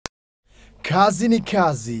Kazi ni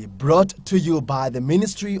Kazi, brought to you by the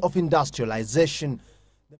Ministry of Industrialization.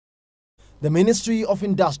 The Ministry of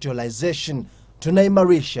Industrialization,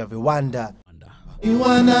 tunaimarisha viwanda.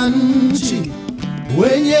 Wananchi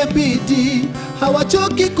wenye bidii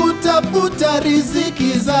hawachoki kutafuta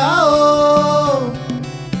riziki zao.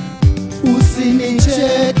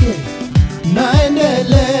 Usinicheke,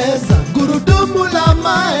 naendeleza gurudumu la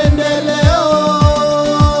maendeleo.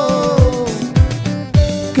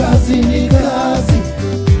 Kazi ni kazi,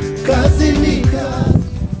 kazi ni kazi.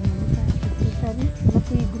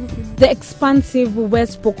 The expansive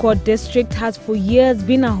West Pokot district has for years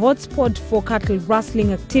been a hotspot for cattle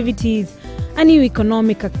rustling activities. A new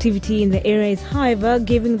economic activity in the area is, however,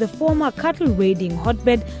 giving the former cattle raiding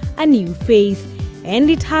hotbed a new face, and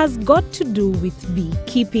it has got to do with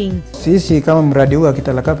beekeeping. Sisi kama mradi huu wa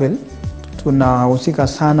Kitalakapel tunahusika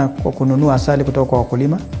sana kwa kununua asali kutoka kwa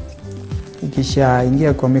wakulima. Kisha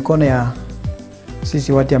ingia kwa mikono ya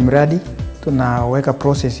sisi watu ya mradi, tunaweka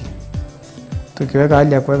processing. Tukiweka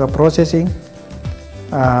hali ya kuweka processing,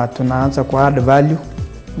 tunaanza ku add value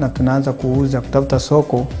na tunaanza kuuza, kutafuta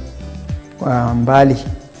soko mbali.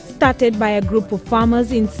 Started by a group of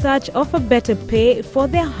farmers in search of a better pay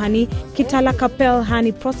for their honey, Kitalakapel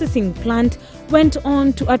honey processing plant went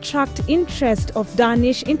on to attract interest of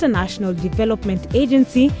Danish International Development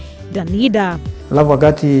Agency, DANIDA. Alafu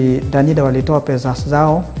wakati DANIDA walitoa pesa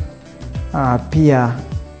zao, pia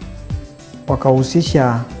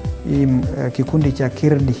wakahusisha kikundi cha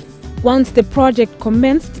KIRDI. Once the project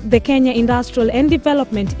commenced, the Kenya Industrial and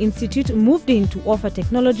Development Institute moved in to offer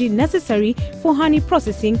technology necessary for honey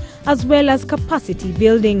processing as well as capacity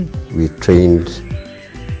building. We trained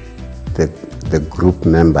the group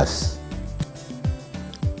members.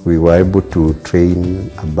 We were able to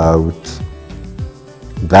train about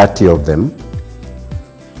 30 of them,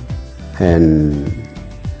 and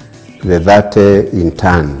the 30 in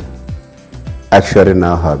turn actually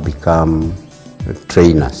now have become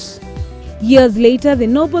trainers. Years later, the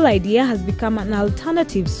noble idea has become an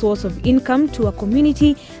alternative source of income to a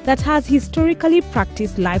community that has historically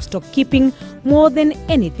practiced livestock keeping more than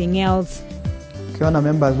anything else. Kiona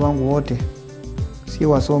members wangu wote si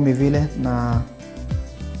wasomi vile, na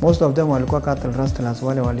most of them walikuwa cattle rustlers,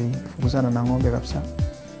 wale walifukuzana na ng'ombe kabisa.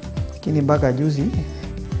 Lakini mpaka juzi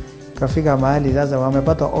kafika mahali sasa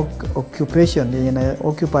wamepata occupation yenye na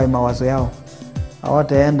occupy mawazo yao.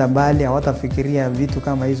 Hawataenda mbali, hawatafikiria vitu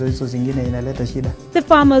kama hizo zingine inaleta shida. The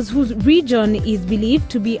farmers whose region is believed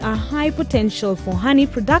to be a high potential for honey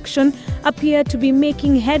production appear to be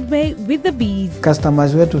making headway with the bees.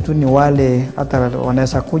 Customers wetu tu ni wale hata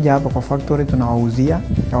wanaweza kuja hapa kwa factory tunawauzia,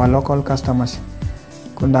 ya local customers.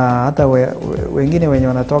 Kuna hata wengine wenye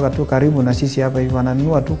wanatoka tu karibu na sisi hapa hivi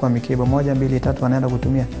wananunua tu kwa mikebe 1, 2, 3 wanaenda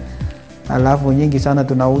kutumia. Alafu nyingi sana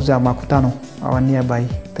tunauza makutano our nearby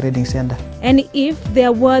trading center. And if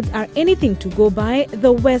their words are anything to go by,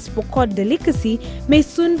 the West Pokot delicacy may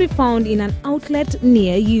soon be found in an outlet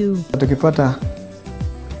near you. Tukipata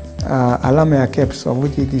alama ya KEBS of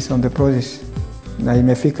which it is on the process na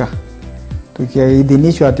imefika,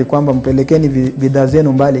 tukiidhinishwa ati kwamba mpelekeni bidhaa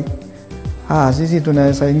zenu mbali, sisi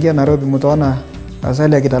tunaweza ingia Nairobi, mtaona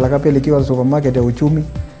asali ya Kitalakapel ikiwa supermarket ya uchumi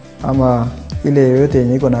ama ile yote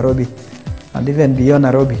yenye iko Nairobi and even beyond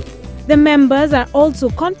Nairobi. The members are also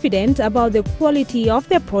confident about the quality of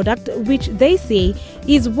their product, which they say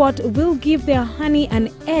is what will give their honey an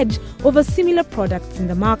edge over similar products in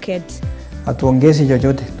the market. Hatuongezi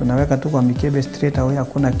chochote, tunaweka tu kwa mikebe straight away,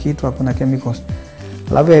 hakuna kitu, hakuna chemicals.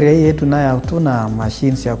 Alafu area yetu nayo hatuna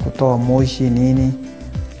machines ya kutoa moshi nini,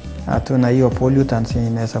 hatuna hiyo pollutants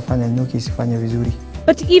inaweza fanya nyuki isifanye vizuri.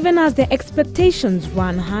 But even as their expectations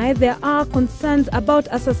run high, there are concerns about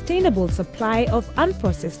a sustainable supply of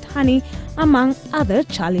unprocessed honey, among other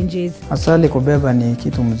challenges. Asali kubeba ni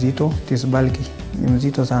kitu mzito, it is bulky, ni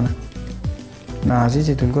mzito sana. Na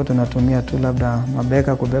sisi tulikuwa tunatumia tu labda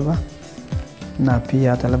mabeka kubeba, na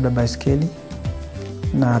pia hata labda baiskeli,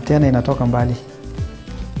 na tena inatoka mbali.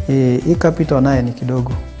 Hii capital naye ni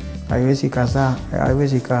kidogo,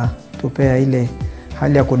 haiwezi katupea ile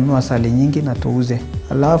hali ya kununua asali nyingi na tuuze.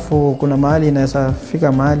 Alafu kuna mahali inaweza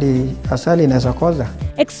fika mahali asali inaweza koza.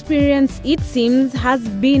 Experience, it seems, has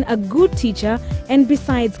been a good teacher, and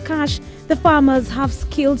besides cash, the farmers have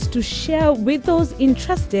skills to share with those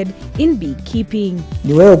interested in beekeeping.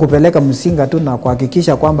 Ni wewe kupeleka msinga tu na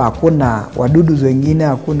kuhakikisha kwamba hakuna wadudu wengine,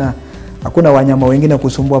 hakuna wanyama wengine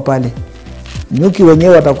kusumbua pale. Nyuki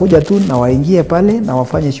wenyewe watakuja tu na waingie pale na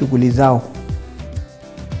wafanye shughuli zao.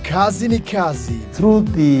 Kazi ni Kazi. Through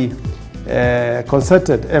the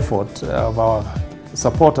concerted effort of our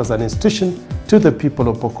support as an institution to the people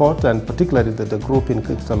of Pokot, and particularly the group in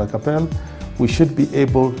Kitalakapel, we should be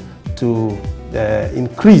able to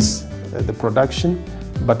increase the production,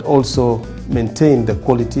 but also maintain the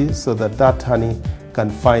quality so that that honey can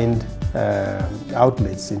find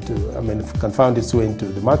outlets can find its way into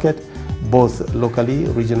the market, both locally,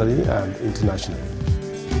 regionally, and internationally.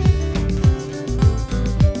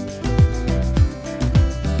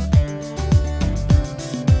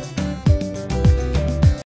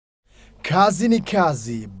 Kazi ni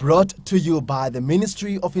Kazi, brought to you by the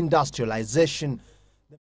Ministry of Industrialization.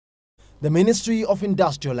 The Ministry of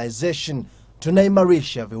Industrialization,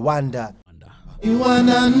 tunaimarisha viwanda.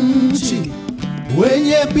 Wananchi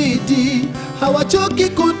wenye bidii hawachoki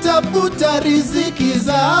kutafuta riziki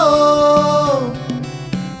zao.